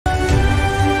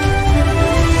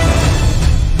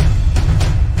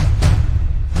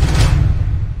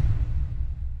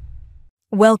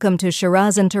Welcome to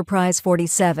Shiraz Enterprise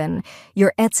 47,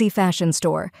 your Etsy fashion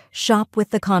store. Shop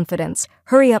with the confidence.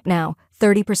 Hurry up now,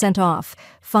 30% off.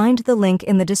 Find the link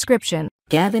in the description.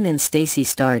 Gavin and Stacey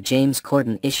star James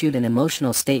Corden issued an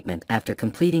emotional statement after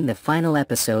completing the final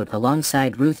episode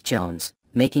alongside Ruth Jones,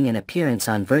 making an appearance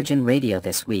on Virgin Radio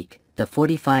this week. The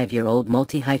 45-year-old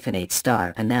multi-hyphenate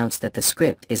star announced that the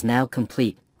script is now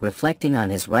complete, reflecting on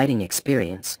his writing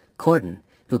experience. Corden,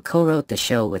 who co-wrote the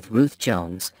show with Ruth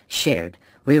Jones, shared,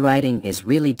 "Rewriting is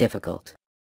really difficult.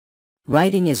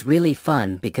 Writing is really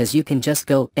fun because you can just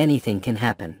go, anything can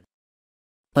happen.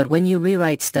 But when you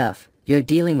rewrite stuff, you're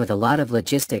dealing with a lot of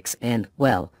logistics and,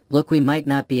 well, look, we might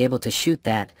not be able to shoot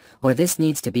that, or this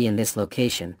needs to be in this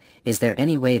location, is there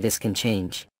any way this can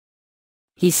change?"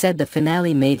 He said the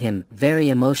finale made him very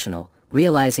emotional,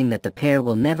 realizing that the pair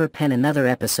will never pen another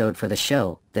episode for the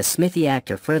show. The Smithy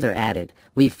actor further added,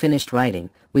 "We've finished writing,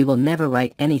 we will never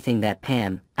write anything that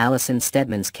Pam, Allison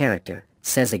Steadman's character,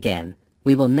 says again.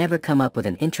 We will never come up with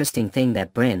an interesting thing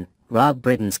that Bryn, Rob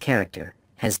Brydon's character,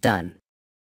 has done."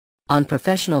 On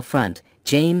professional front,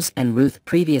 James and Ruth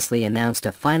previously announced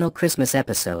a final Christmas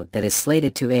episode that is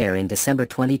slated to air in December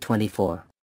 2024.